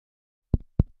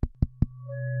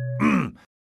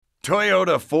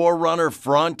Toyota 4Runner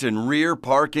front and rear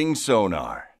parking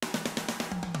sonar.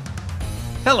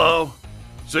 Hello.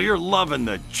 So you're loving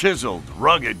the chiseled,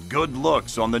 rugged good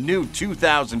looks on the new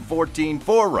 2014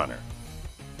 4Runner.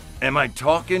 Am I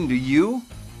talking to you?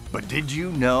 But did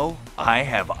you know I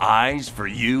have eyes for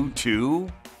you too?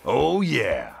 Oh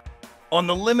yeah. On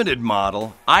the limited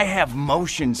model, I have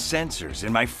motion sensors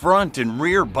in my front and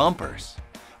rear bumpers.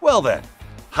 Well then,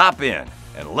 hop in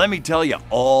and let me tell you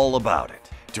all about it.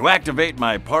 To activate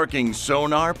my parking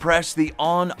sonar, press the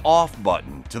on-off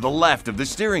button to the left of the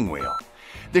steering wheel.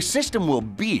 The system will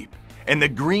beep and the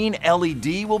green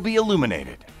LED will be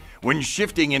illuminated. When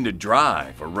shifting into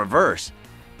drive or reverse,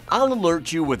 I'll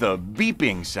alert you with a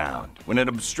beeping sound when an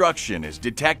obstruction is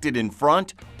detected in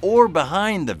front or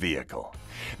behind the vehicle.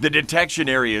 The detection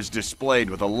area is displayed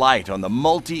with a light on the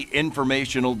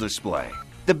multi-informational display.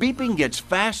 The beeping gets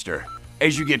faster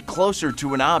as you get closer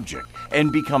to an object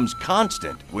and becomes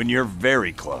constant when you're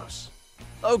very close.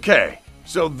 Okay,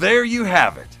 so there you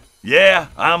have it. Yeah,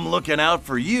 I'm looking out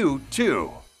for you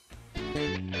too.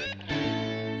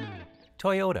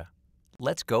 Toyota.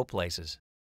 Let's go places.